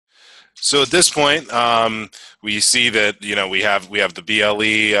So at this point, we see that we have the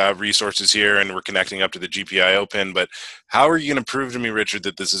BLE resources here, and we're connecting up to the GPIO pin. But how are you going to prove to me, Richard,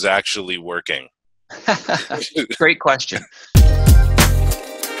 that this is actually working? Great question.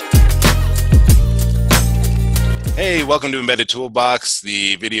 Hey, welcome to Embedded Toolbox,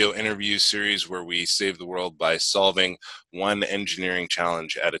 the video interview series where we save the world by solving one engineering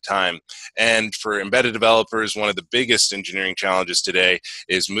challenge at a time. And for embedded developers, one of the biggest engineering challenges today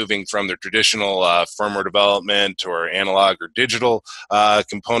is moving from their traditional firmware development or analog or digital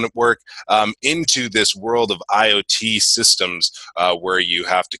component work into this world of IoT systems where you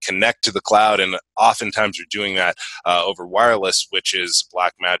have to connect to the cloud, and oftentimes you're doing that over wireless, which is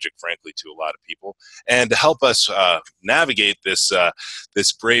black magic, frankly, to a lot of people. And to help us navigate this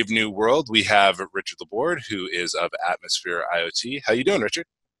this brave new world, we have Richard LaBorde, who is of Atmosphere IoT. How you doing, Richard?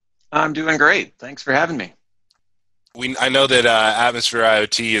 I'm doing great. Thanks for having me. I know that Atmosphere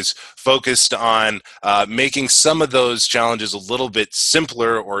IoT is focused on making some of those challenges a little bit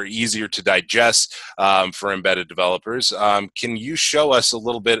simpler or easier to digest for embedded developers. Can you show us a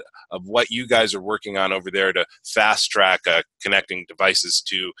little bit of what you guys are working on over there to fast track connecting devices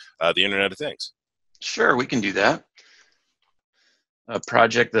to the Internet of Things? Sure, we can do that. A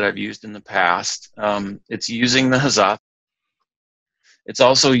project that I've used in the past, it's using the huzzah. It's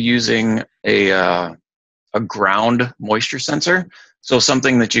also using a ground moisture sensor, so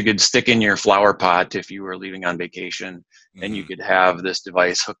something that you could stick in your flower pot if you were leaving on vacation, and you could have this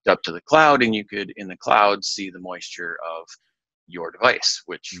device hooked up to the cloud, and you could, in the cloud, see the moisture of your device,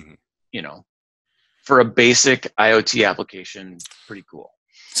 which, you know, for a basic IoT application, pretty cool.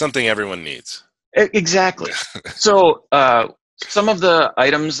 Something everyone needs. Exactly. So some of the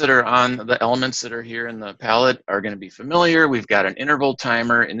items that are on the elements that are here in the palette are going to be familiar. We've got an interval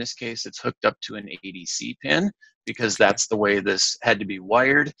timer. In this case, it's hooked up to an ADC pin because that's the way this had to be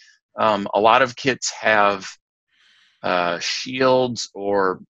wired. A lot of kits have shields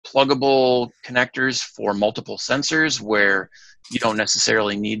or pluggable connectors for multiple sensors where you don't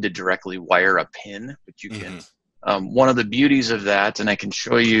necessarily need to directly wire a pin, but you can. One of the beauties of that, and I can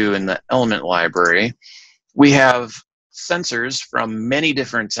show you in the element library, we have sensors from many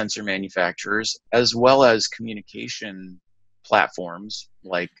different sensor manufacturers, as well as communication platforms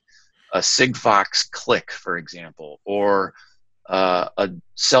like a Sigfox Click, for example, or a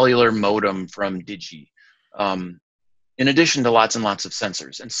cellular modem from Digi, in addition to lots and lots of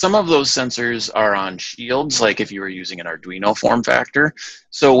sensors. And some of those sensors are on shields, like if you were using an Arduino form factor.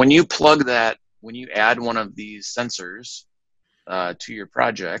 So when you plug that, when you add one of these sensors to your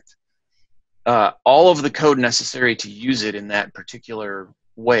project, all of the code necessary to use it in that particular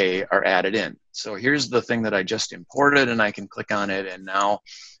way are added in. So here's the thing that I just imported, and I can click on it, and now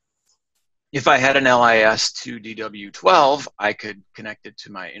if I had an LIS2DW12, I could connect it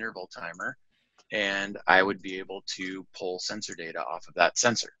to my interval timer, and I would be able to pull sensor data off of that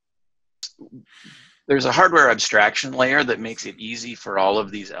sensor. There's a hardware abstraction layer that makes it easy for all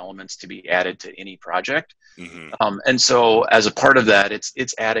of these elements to be added to any project. And so as a part of that,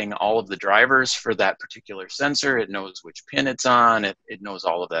 it's adding all of the drivers for that particular sensor. It knows which pin it's on. It knows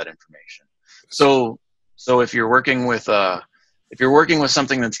all of that information. So if you're working with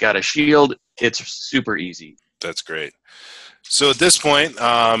something that's got a shield, it's super easy. That's great. So at this point,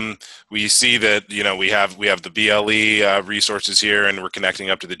 we see that we have the BLE resources here, and we're connecting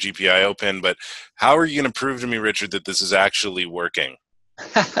up to the GPIO pin. But how are you going to prove to me, Richard, that this is actually working?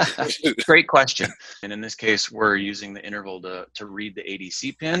 Great question. And in this case, we're using the interval to read the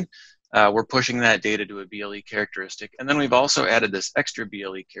ADC pin. We're pushing that data to a BLE characteristic, and then we've also added this extra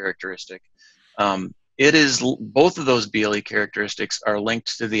BLE characteristic. Both of those BLE characteristics are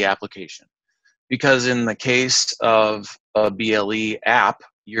linked to the application. Because in the case of a BLE app,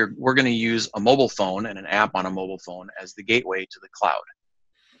 we're going to use a mobile phone and an app on a mobile phone as the gateway to the cloud.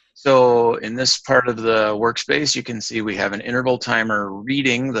 So in this part of the workspace, you can see we have an interval timer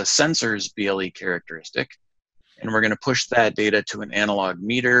reading the sensor's BLE characteristic, and we're going to push that data to an analog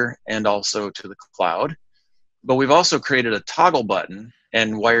meter and also to the cloud. But we've also created a toggle button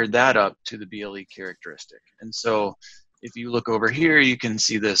and wired that up to the BLE characteristic. And so if you look over here, you can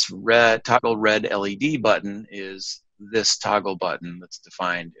see this toggle red LED button is this toggle button that's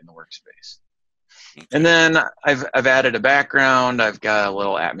defined in the workspace. And then I've added a background. I've got a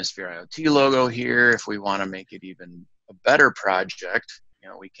little Atmosphere IoT logo here. If we want to make it even a better project,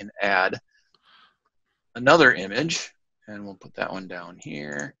 we can add another image, and we'll put that one down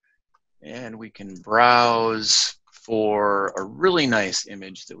here. And we can browse for a really nice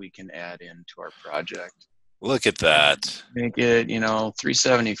image that we can add into our project. Look at that. Make it,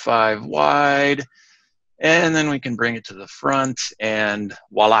 375 wide, and then we can bring it to the front, and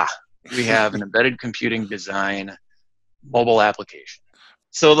voila, we have an embedded computing design mobile application.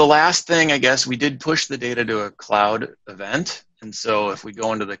 So the last thing, I guess, we did push the data to a cloud event. And so if we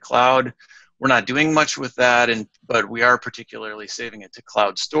go into the cloud, we're not doing much with that, but we are particularly saving it to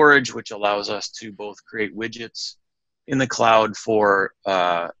cloud storage, which allows us to both create widgets in the cloud for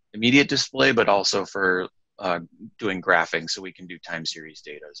immediate display, but also for doing graphing, so we can do time series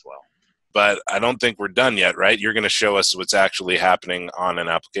data as well. But I don't think we're done yet, right? You're going to show us what's actually happening on an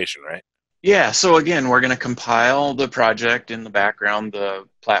application, right? Yeah, so again, we're going to compile the project in the background. The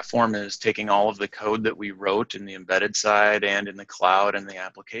platform is taking all of the code that we wrote in the embedded side and in the cloud and the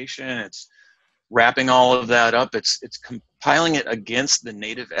application. It's wrapping all of that up. It's compiling it against the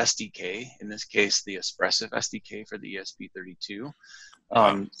native SDK, in this case, the Espressif SDK for the ESP32.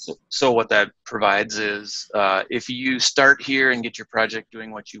 Wow. So what that provides is if you start here and get your project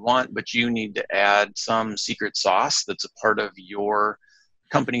doing what you want, but you need to add some secret sauce that's a part of your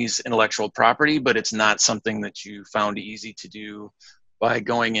company's intellectual property, but it's not something that you found easy to do by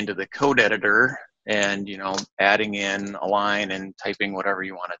going into the code editor and adding in a line and typing whatever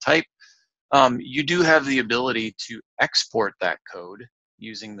you want to type. You do have the ability to export that code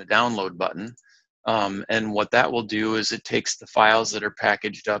using the download button. And what that will do is it takes the files that are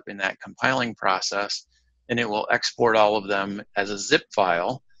packaged up in that compiling process, and it will export all of them as a zip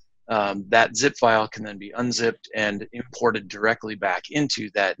file. That zip file can then be unzipped and imported directly back into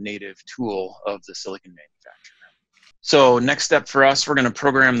that native tool of the silicon manufacturer. So next step for us, we're going to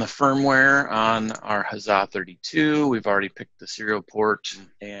program the firmware on our Huzzah 32. We've already picked the serial port.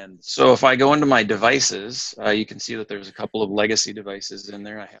 And so if I go into my devices, you can see that there's a couple of legacy devices in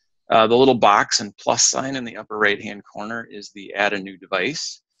there. I have the little box and plus sign in the upper right-hand corner is the add a new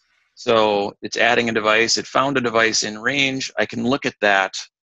device. So it's adding a device. It found a device in range. I can look at that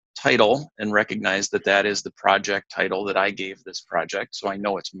title and recognize that that is the project title that I gave this project, so I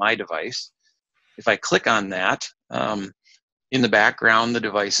know it's my device. If I click on that, in the background, the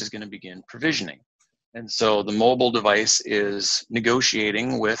device is going to begin provisioning. And so the mobile device is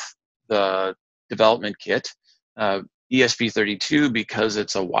negotiating with the development kit. ESP32, because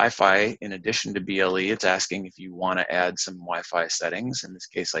it's a Wi-Fi in addition to BLE, it's asking if you want to add some Wi-Fi settings. In this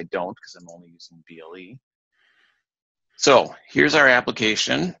case, I don't, because I'm only using BLE. So here's our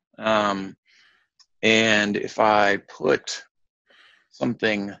application. And if I put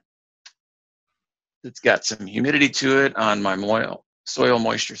something that's got some humidity to it on my soil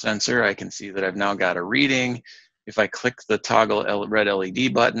moisture sensor, I can see that I've now got a reading. If I click the toggle red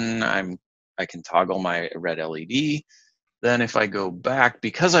LED button, I can toggle my red LED. Then if I go back,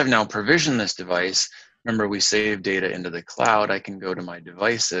 because I've now provisioned this device, remember we save data into the cloud, I can go to my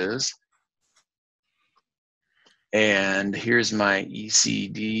devices. And here's my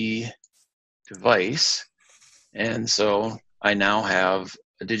ECD device. And so I now have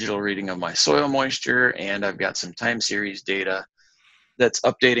a digital reading of my soil moisture, and I've got some time series data that's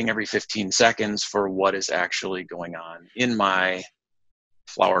updating every 15 seconds for what is actually going on in my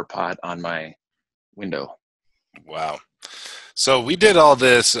flower pot on my window. Wow. So we did all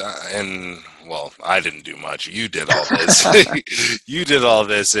this, and well, I didn't do much. You did all this. You did all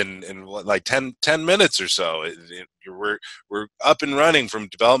this in what, like 10 minutes or so. We're up and running from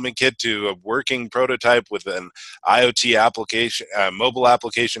development kit to a working prototype with an IoT application, mobile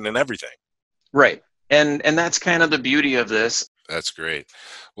application, and everything. Right. And that's kind of the beauty of this. That's great.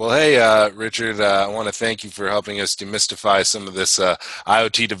 Well, hey, Richard, I want to thank you for helping us demystify some of this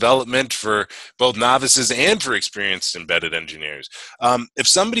IoT development for both novices and for experienced embedded engineers. If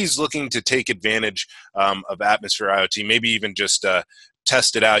somebody's looking to take advantage of Atmosphere IoT, maybe even just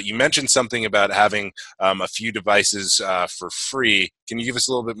test it out, you mentioned something about having a few devices for free. Can you give us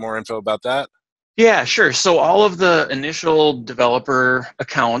a little bit more info about that? Yeah, sure. So all of the initial developer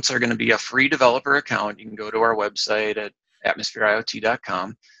accounts are going to be a free developer account. You can go to our website at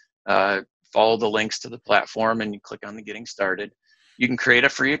atmosphereiot.com, follow the links to the platform, and you click on the Getting Started. You can create a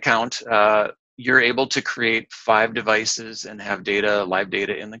free account. You're able to create 5 devices and have live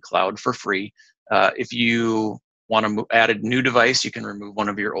data in the cloud for free. If you want to add a new device, you can remove one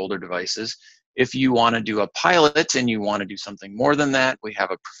of your older devices. If you want to do a pilot and you want to do something more than that, we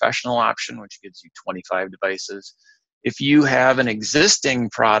have a professional option, which gives you 25 devices. If you have an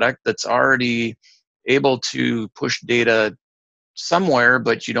existing product that's already able to push data somewhere,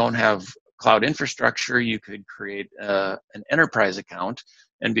 but you don't have cloud infrastructure, you could create an enterprise account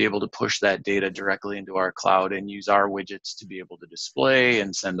and be able to push that data directly into our cloud and use our widgets to be able to display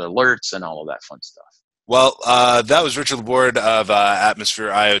and send alerts and all of that fun stuff. Well, that was Richard LaBorde of Atmosphere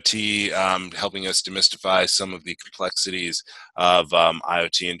IoT, helping us demystify some of the complexities of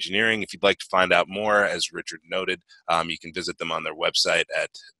IoT engineering. If you'd like to find out more, as Richard noted, you can visit them on their website at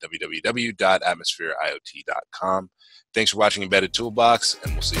www.atmosphereiot.com. Thanks for watching Embedded Toolbox,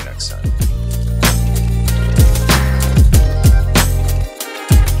 and we'll see you next time.